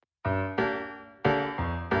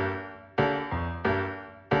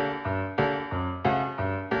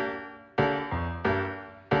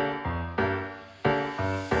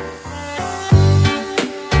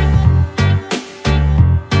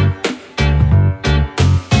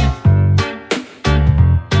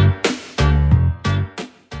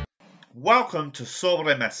Welcome to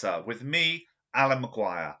Sobremesa with me, Alan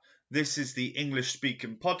McGuire. This is the English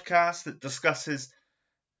speaking podcast that discusses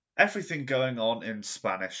everything going on in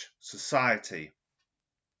Spanish society.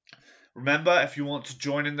 Remember, if you want to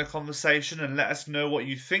join in the conversation and let us know what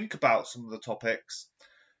you think about some of the topics,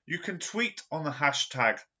 you can tweet on the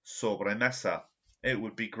hashtag Sobremesa. It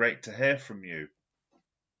would be great to hear from you.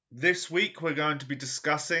 This week we're going to be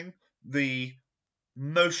discussing the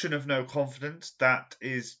motion of no confidence that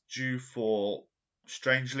is due for,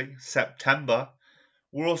 strangely, September.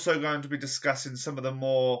 We're also going to be discussing some of the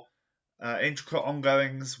more intricate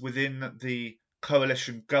ongoings within the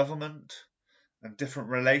coalition government and different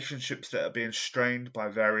relationships that are being strained by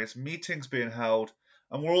various meetings being held.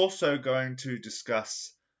 And we're also going to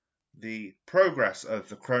discuss the progress of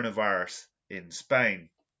the coronavirus in Spain.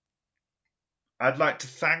 I'd like to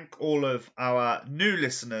thank all of our new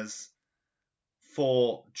listeners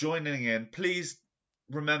for joining in. Please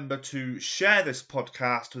remember to share this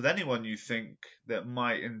podcast with anyone you think that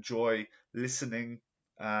might enjoy listening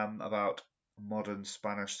about modern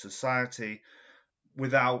Spanish society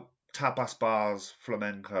without tapas bars,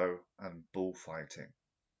 flamenco, and bullfighting.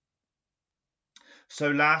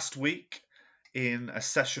 So last week, in a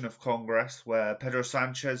session of Congress where Pedro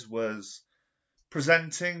Sanchez was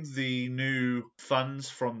presenting the new funds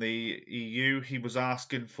from the EU, he was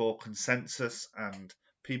asking for consensus and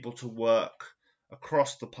people to work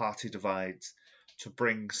across the party divides to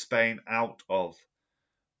bring Spain out of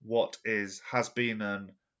what has been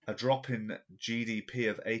a drop in GDP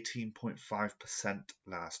of 18.5%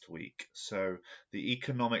 last week. So the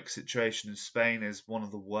economic situation in Spain is one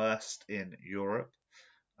of the worst in Europe.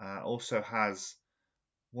 Also has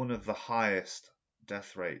one of the highest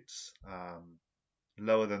death rates,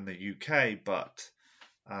 lower than the UK, but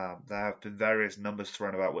there have been various numbers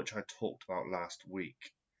thrown about which I talked about last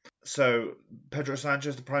week. So Pedro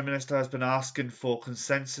Sanchez, the Prime Minister, has been asking for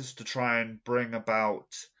consensus to try and bring about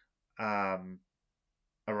a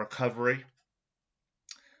recovery.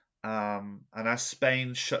 And as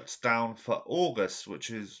Spain shuts down for August, which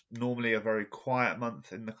is normally a very quiet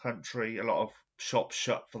month in the country, a lot of shops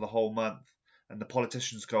shut for the whole month, and the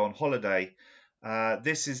politicians go on holiday,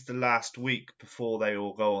 this is the last week before they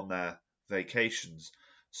all go on their vacations.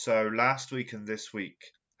 So last week and this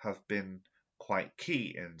week have been quite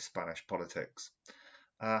key in Spanish politics.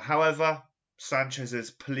 However, Sanchez's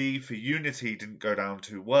plea for unity didn't go down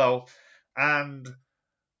too well, and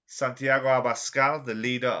Santiago Abascal, the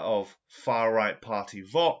leader of far-right party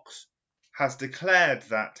Vox, has declared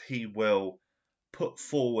that he will put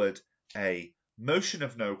forward a motion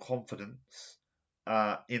of no confidence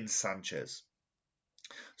in Sanchez.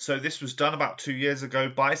 So this was done about 2 years ago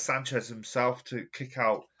by Sanchez himself to kick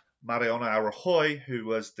out Mariano Rajoy, who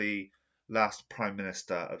was the last Prime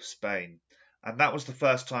Minister of Spain. And that was the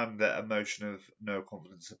first time that a motion of no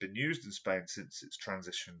confidence had been used in Spain since its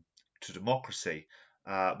transition to democracy.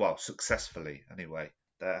 Well, successfully anyway.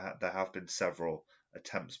 There have been several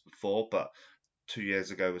attempts before, but 2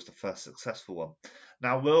 years ago was the first successful one.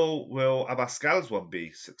 Now, will Abascal's one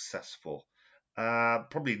be successful?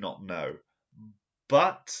 Probably not, no.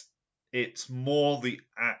 But it's more the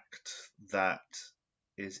act that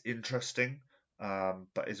is interesting,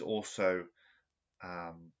 but is also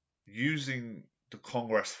using the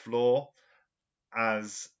Congress floor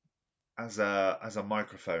as a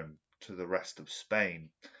microphone to the rest of Spain.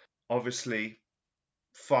 Obviously,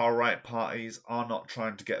 far right parties are not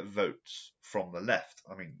trying to get votes from the left.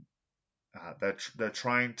 I mean, they're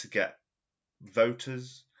trying to get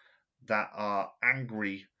voters that are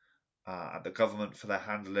angry at the government for their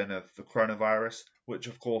handling of the coronavirus, which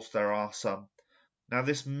of course there are some. Now,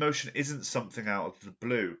 this motion isn't something out of the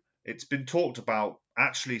blue. It's been talked about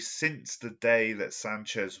actually since the day that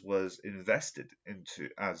Sanchez was invested into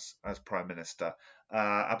as Prime Minister.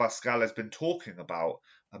 Abascal has been talking about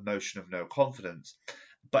a motion of no confidence.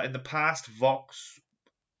 But in the past, Vox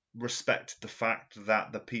respected the fact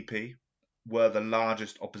that the PP were the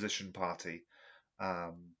largest opposition party.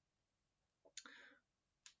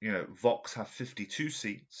 Vox have 52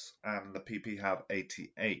 seats and the PP have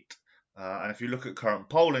 88. And if you look at current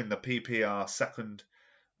polling, the PP are second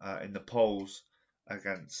in the polls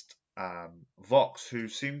against Vox, who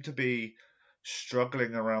seem to be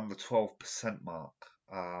struggling around the 12% mark.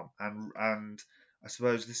 And I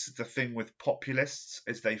suppose this is the thing with populists,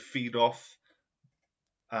 is they feed off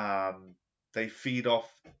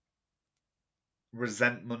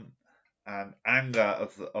resentment and anger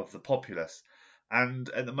of the populace. And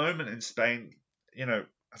at the moment in Spain,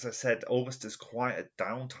 as I said, August is quite a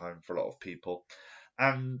downtime for a lot of people.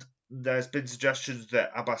 And there's been suggestions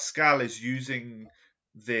that Abascal is using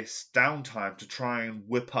this downtime to try and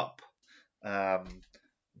whip up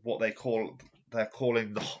what they're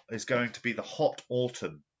calling is going to be the hot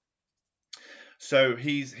autumn. So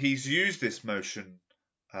he's used this motion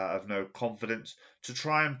of no confidence to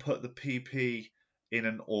try and put the PP in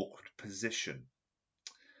an awkward position,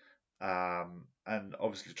 and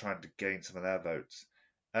obviously trying to gain some of their votes.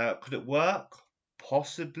 Could it work?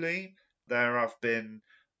 Possibly. There have been,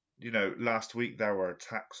 last week there were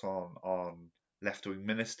attacks on left-wing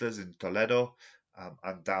ministers in Toledo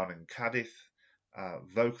and down in Cadiz,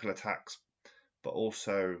 vocal attacks, but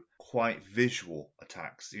also quite visual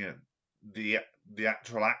attacks. The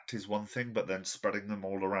actual act is one thing, but then spreading them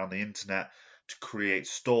all around the internet to create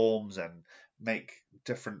storms and make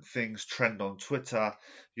different things trend on Twitter.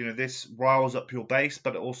 This riles up your base,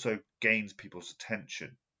 but it also gains people's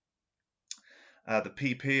attention. The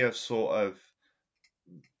PP have sort of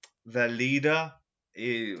their leader,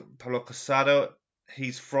 Pablo Casado.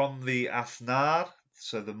 He's from the Aznar,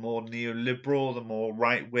 so the more neoliberal, the more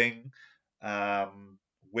right wing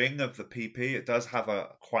wing of the PP. It does have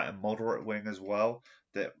quite a moderate wing as well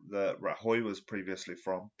that Rajoy was previously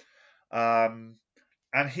from.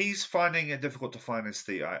 And he's finding it difficult to find his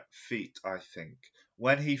feet, I think.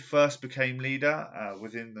 When he first became leader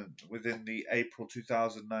within the April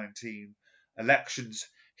 2019 elections,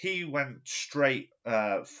 he went straight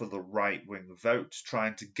for the right wing vote,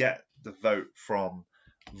 trying to get the vote from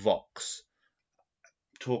Vox,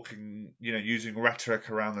 talking, using rhetoric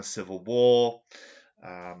around the civil war,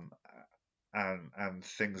 and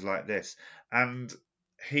things like this. And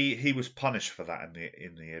he was punished for that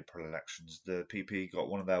in the April elections. The PP got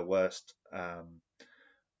one of their worst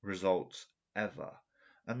results ever,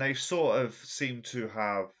 and they sort of seem to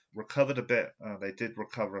have recovered a bit. They did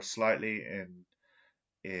recover slightly in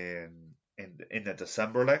the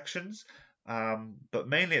December elections, but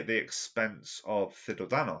mainly at the expense of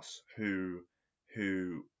Ciudadanos,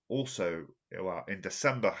 who also, well, in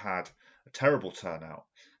December had a terrible turnout.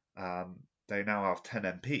 They now have 10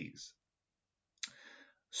 MPs.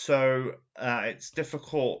 So it's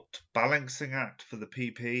difficult balancing act for the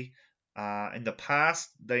PP. In the past,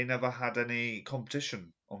 they never had any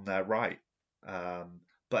competition on their right.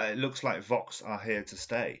 But it looks like Vox are here to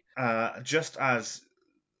stay. Just as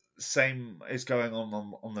same is going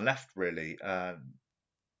on the left, really.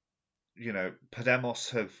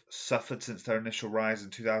 Podemos have suffered since their initial rise in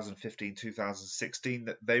 2015, 2016,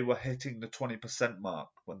 that they were hitting the 20% mark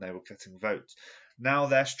when they were getting votes. Now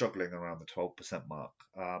they're struggling around the 12% mark.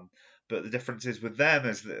 But the difference is with them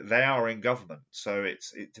is that they are in government, so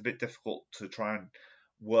it's a bit difficult to try and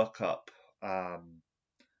work up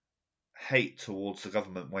hate towards the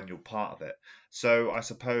government when you're part of it. So I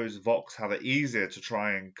suppose Vox have it easier to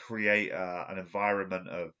try and create an environment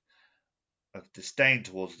of disdain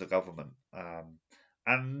towards the government,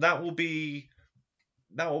 and that will be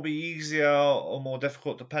easier or more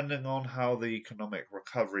difficult depending on how the economic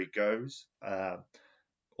recovery goes.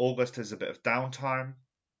 August is a bit of downtime.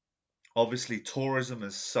 Obviously, tourism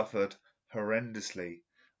has suffered horrendously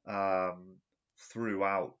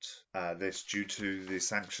throughout this due to the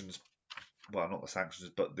sanctions. Well, not the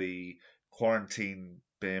sanctions, but the quarantine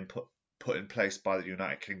being put in place by the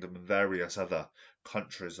United Kingdom and various other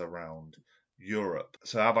countries around Europe.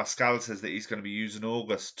 So Abascal says that he's going to be using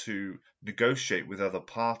August to negotiate with other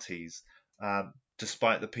parties,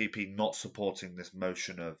 despite the PP not supporting this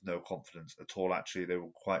motion of no confidence at all. Actually, they were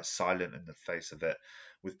quite silent in the face of it,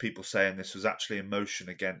 with people saying this was actually a motion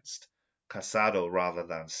against Casado rather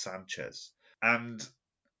than Sanchez. And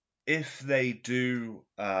if they do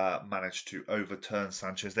manage to overturn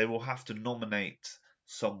Sanchez, they will have to nominate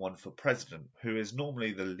someone for president, who is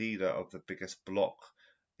normally the leader of the biggest bloc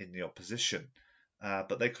in the opposition.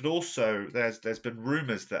 But they could also, there's been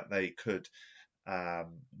rumours that they could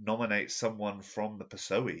nominate someone from the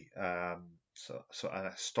PSOE, so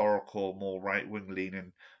an historical, more right-wing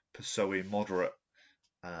leaning PSOE moderate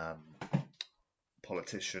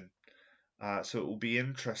politician. So it will be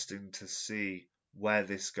interesting to see where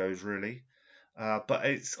this goes, really. But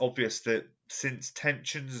it's obvious that since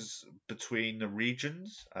tensions between the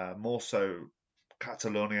regions, more so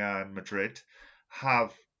Catalonia and Madrid,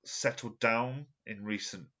 have settled down in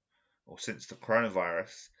recent or since the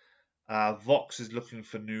coronavirus, Vox is looking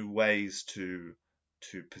for new ways to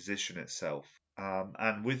position itself.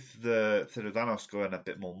 And with the Ciudadanos going a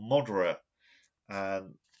bit more moderate,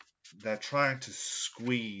 they're trying to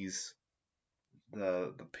squeeze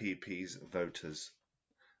the PP's voters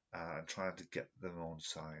and trying to get them on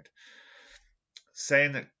side.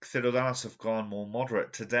 Saying that Ciudadanos have gone more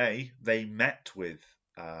moderate today, they met with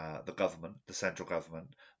the government, the central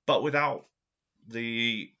government, but without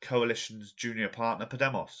the coalition's junior partner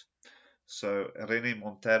Podemos. So Irene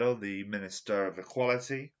Montero, the Minister of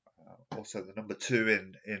Equality, also the number two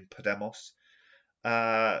in Podemos,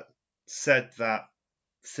 said that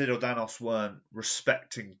Ciudadanos weren't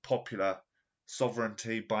respecting popular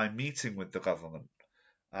sovereignty by meeting with the government,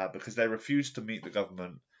 because they refused to meet the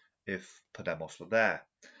government if Podemos were there.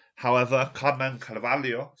 However, Carmen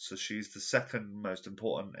Carvalho, so she's the second most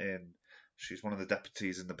important she's one of the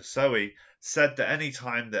deputies in the PSOE, said that any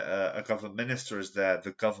time that a government minister is there, the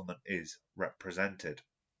government is represented.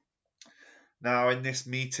 Now, in this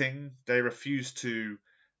meeting, they refused to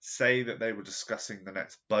say that they were discussing the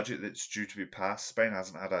next budget that's due to be passed. Spain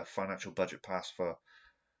hasn't had a financial budget passed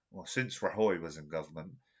since Rajoy was in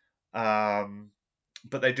government.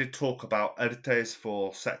 But they did talk about ERTEs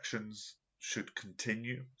for sections should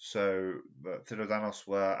continue. So Ciudadanos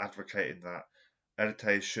were advocating that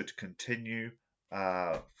ERTEs should continue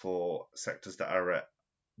for sectors that are at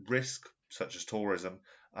risk, such as tourism,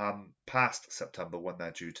 past September when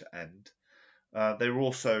they're due to end. They were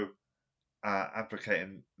also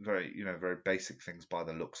advocating very basic things by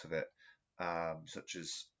the looks of it, such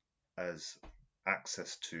as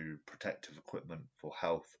access to protective equipment for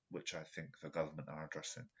health, which I think the government are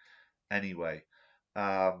addressing anyway.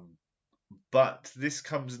 But this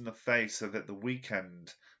comes in the face of, at the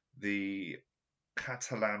weekend, the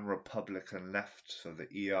Catalan Republican left, so the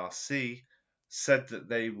ERC, said that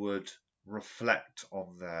they would reflect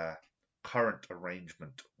on their current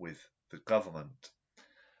arrangement with the government,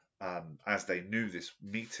 as they knew this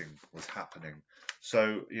meeting was happening.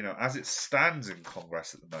 So, as it stands in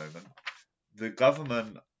Congress at the moment, the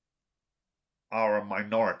government are a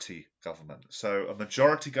minority government. So a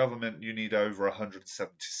majority government, you need over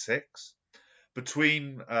 176.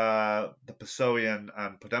 Between the PSOE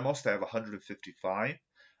and Podemos, they have 155.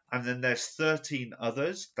 And then there's 13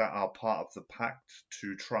 others that are part of the pact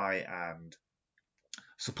to try and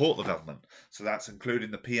support the government. So that's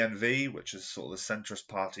including the PNV, which is sort of the centrist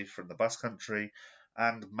party from the Basque Country,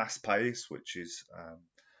 and Mas País, which is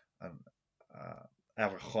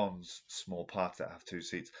Errejón's small party that have 2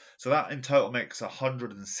 seats. So that in total makes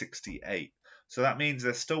 168. So that means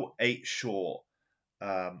they're still 8 short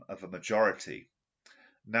of a majority.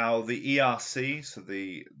 Now the ERC, so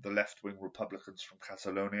the left-wing Republicans from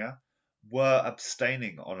Catalonia, were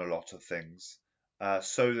abstaining on a lot of things,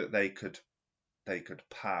 so that they could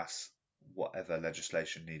pass whatever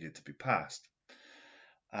legislation needed to be passed,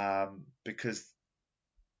 because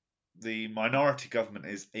the minority government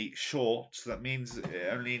is 8 short, so that means it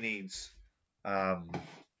only needs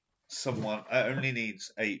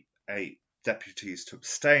eight deputies to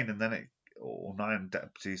abstain, and then or 9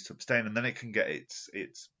 deputies to abstain, and then it can get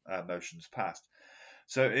its motions passed.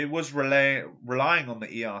 So it was relying on the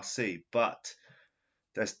ERC, but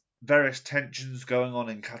there's various tensions going on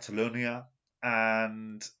in Catalonia,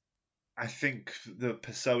 and I think the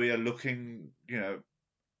PSOE are looking,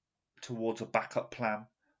 towards a backup plan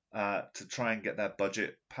to try and get their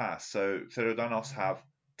budget passed. So Ciudadanos have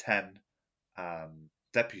 10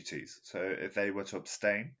 deputies. So if they were to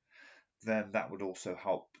abstain, then that would also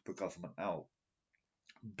help the government out.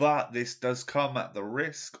 But this does come at the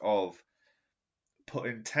risk of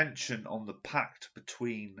putting tension on the pact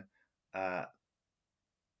between the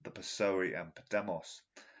PSOE and Podemos.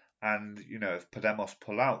 And, if Podemos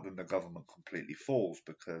pull out, then the government completely falls,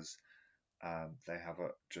 because they have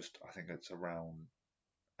I think it's around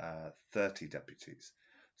 30 deputies.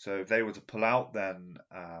 So if they were to pull out, then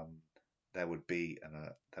there would be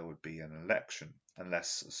an election,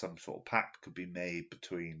 unless some sort of pact could be made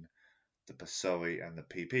between the PSOE and the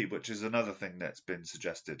PP, which is another thing that's been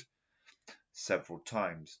suggested several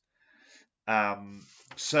times.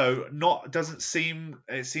 So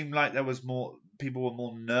it seemed like there was people were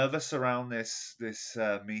more nervous around this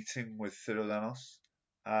meeting with Ciudadanos,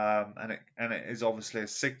 and it is obviously a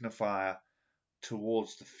signifier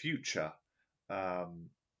towards the future,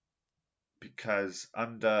 because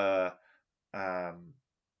under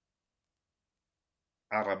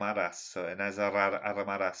Arrimadas, so Inés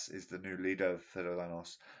Arrimadas is the new leader of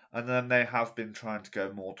Ciudadanos, and then they have been trying to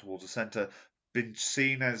go more towards the centre, been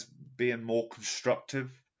seen as being more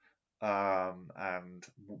constructive, and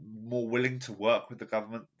more willing to work with the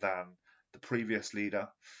government than the previous leader,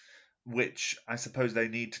 which I suppose they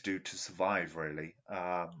need to do to survive, really.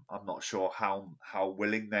 I'm not sure how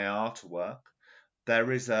willing they are to work.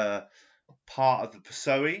 There is a part of the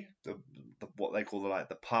PSOE, what they call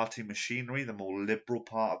the party machinery, the more liberal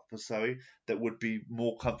part of PSOE, that would be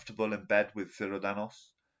more comfortable in bed with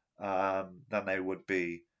Ciudadanos than they would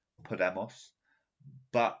be Podemos.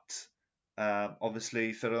 But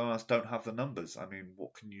obviously Ciudadanos don't have the numbers. I mean,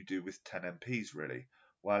 what can you do with 10 MPs, really?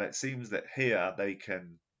 Well, it seems that here they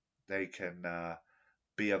can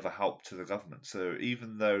be of a help to the government. So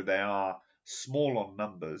even though they are small on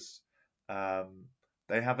numbers,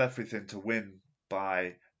 they have everything to win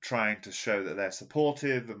by trying to show that they're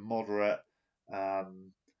supportive and moderate.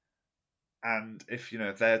 Um, and if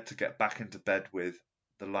they're to get back into bed with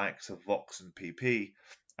the likes of Vox and PP,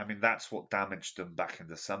 I mean that's what damaged them back in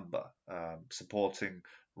December. Supporting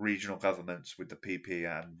regional governments with the PP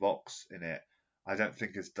and Vox in it, I don't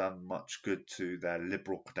think has done much good to their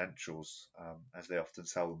liberal credentials, as they often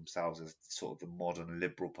sell themselves as sort of the modern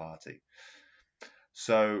liberal party.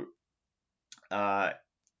 So uh,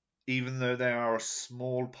 even though they are a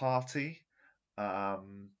small party,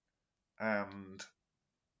 um, and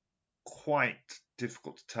quite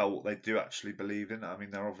difficult to tell what they do actually believe in. I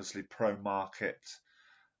mean, they're obviously pro-market.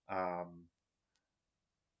 Um,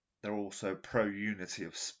 they're also pro-unity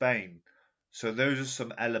of Spain. So those are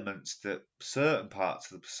some elements that certain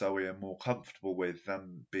parts of the PSOE are more comfortable with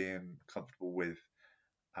than being comfortable with.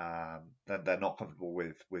 Than they're not comfortable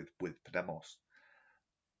with Podemos.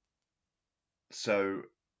 So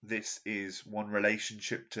this is one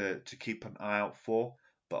relationship to keep an eye out for.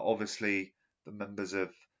 But obviously, the members of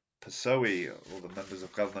PSOE or the members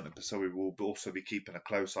of government in PSOE will also be keeping a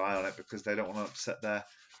close eye on it because they don't want to upset their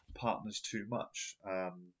partners too much.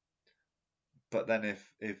 But then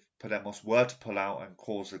if Podemos were to pull out and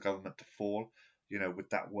cause the government to fall, would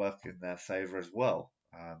that work in their favour as well?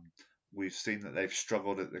 We've seen that they've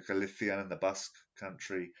struggled at the Galician and the Basque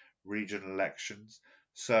country regional elections.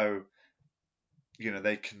 So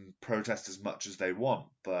they can protest as much as they want,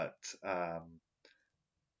 but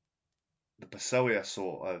the PSOE are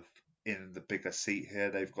sort of in the bigger seat here.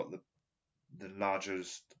 They've got the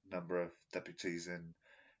largest number of deputies in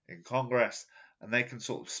Congress, and they can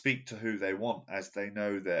sort of speak to who they want, as they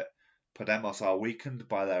know that Podemos are weakened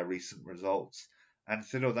by their recent results, and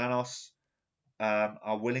Ciudadanos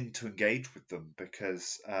are willing to engage with them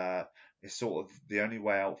because it's sort of the only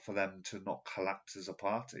way out for them to not collapse as a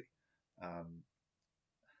party.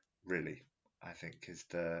 Really, I think is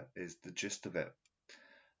the gist of it.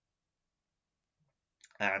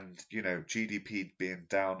 And GDP being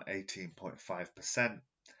down 18.5%,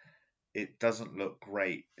 it doesn't look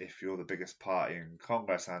great if you're the biggest party in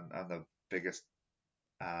Congress and the biggest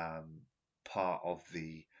part of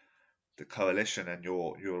the coalition, and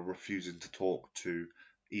you're refusing to talk to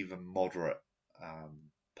even moderate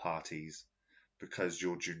parties because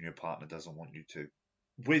your junior partner doesn't want you to.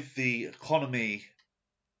 With the economy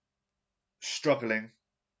struggling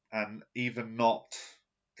and even not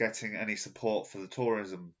getting any support for the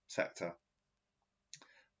tourism sector,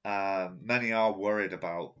 many are worried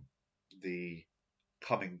about the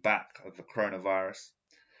coming back of the coronavirus.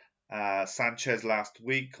 Sanchez last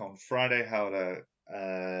week on Friday held a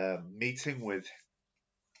meeting with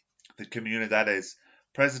the Comunidades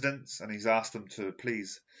presidents, and he's asked them to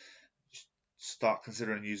please start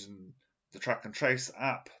considering using the track and trace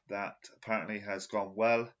app that apparently has gone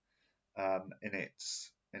well in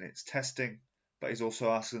its testing. But he's also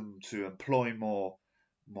asked them to employ more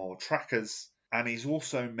trackers, and he's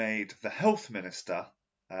also made the health minister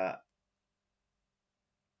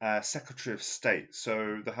Secretary of State.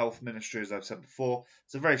 So the health ministry, as I've said before,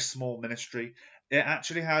 it's a very small ministry. It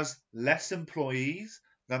actually has less employees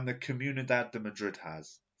than the Comunidad de Madrid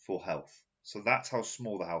has for health. So that's how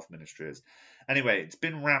small the health ministry is. Anyway, it's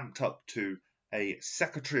been ramped up to a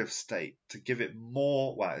Secretary of State to give it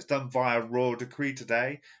more. Well, it's done via royal decree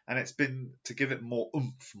today, and it's been to give it more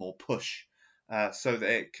oomph, more push, so that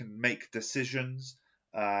it can make decisions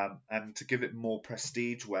and to give it more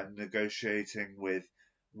prestige when negotiating with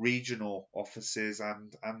regional offices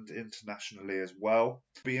and internationally as well.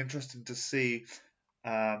 It'll be interesting to see.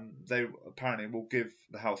 They apparently will give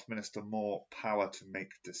the health minister more power to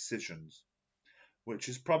make decisions, which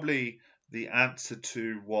is probably the answer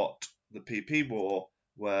to what the PP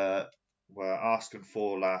were asking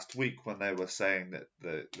for last week when they were saying that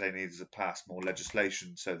they needed to pass more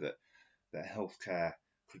legislation so that healthcare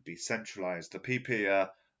could be centralised. The PP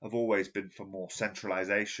have always been for more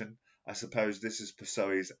centralisation. I suppose this is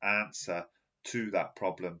PSOE's answer to that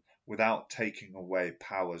problem without taking away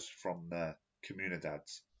powers from the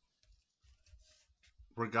comunidades.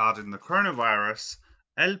 Regarding the coronavirus,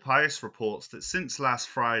 El País reports that since last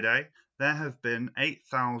Friday, there have been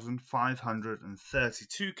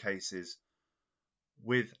 8,532 cases,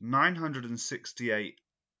 with 968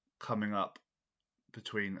 coming up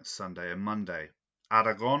between Sunday and Monday.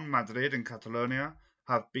 Aragon, Madrid, and Catalonia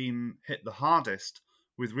have been hit the hardest,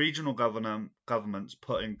 with regional governments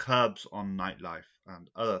putting curbs on nightlife and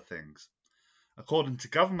other things. According to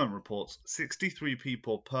government reports, 63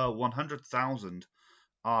 people per 100,000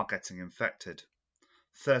 are getting infected.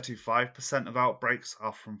 35% of outbreaks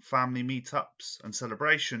are from family meetups and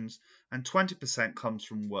celebrations, and 20% comes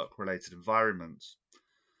from work-related environments.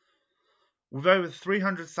 With over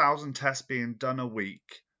 300,000 tests being done a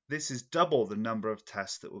week, this is double the number of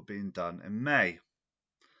tests that were being done in May.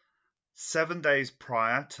 7 days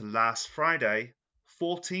prior to last Friday,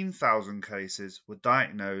 14,000 cases were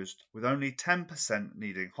diagnosed, with only 10%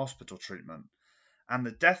 needing hospital treatment, and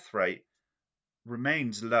the death rate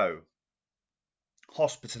remains low.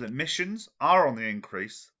 Hospital admissions are on the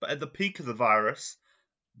increase, but at the peak of the virus,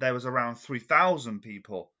 there was around 3,000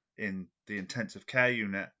 people in the intensive care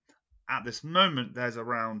unit. At this moment, there's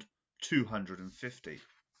around 250.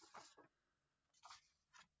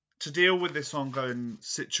 To deal with this ongoing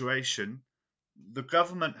situation, the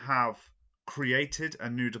government have created a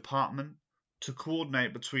new department to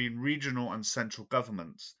coordinate between regional and central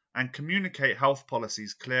governments and communicate health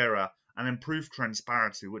policies clearer and improve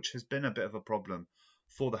transparency, which has been a bit of a problem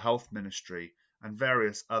for the health ministry and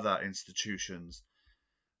various other institutions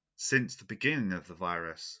since the beginning of the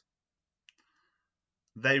virus.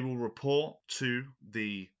 They will report to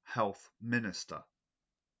the health minister.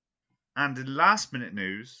 And in last minute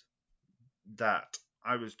news that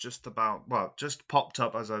I was just popped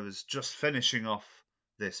up as I was just finishing off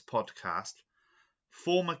this podcast,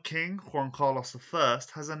 former King Juan Carlos I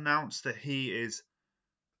has announced that he is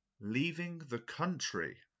leaving the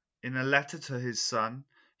country. In a letter to his son,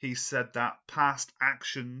 he said that past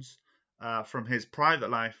actions from his private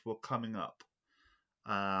life were coming up.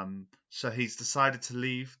 So he's decided to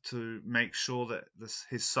leave to make sure that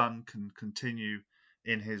his son can continue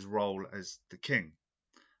in his role as the king,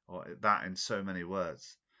 or that in so many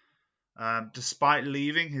words. Despite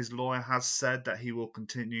leaving, his lawyer has said that he will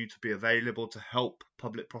continue to be available to help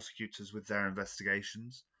public prosecutors with their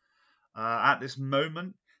investigations. At this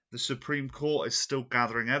moment, the Supreme Court is still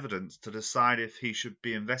gathering evidence to decide if he should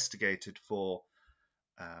be investigated for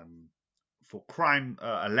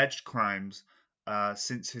alleged crimes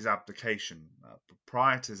since his abdication.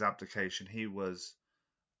 Prior to his abdication, he was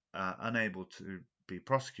unable to be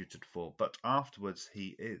prosecuted for, but afterwards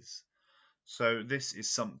he is. So this is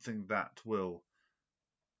something that will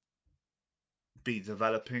be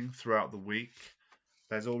developing throughout the week.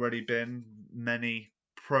 There's already been many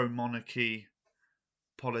pro-monarchy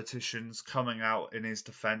politicians coming out in his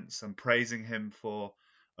defense and praising him for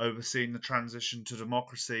overseeing the transition to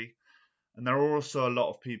democracy. And there are also a lot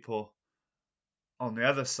of people on the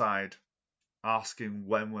other side asking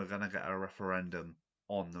when we're going to get a referendum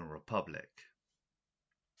on the Republic.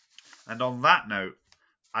 And on that note,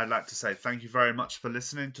 I'd like to say thank you very much for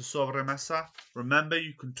listening to Sobremesa. Remember,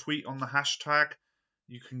 you can tweet on the hashtag.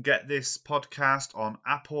 You can get this podcast on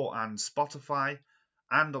Apple and Spotify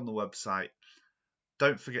and on the website.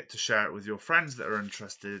 Don't forget to share it with your friends that are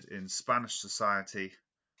interested in Spanish society.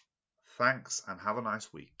 Thanks and have a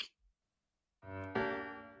nice week.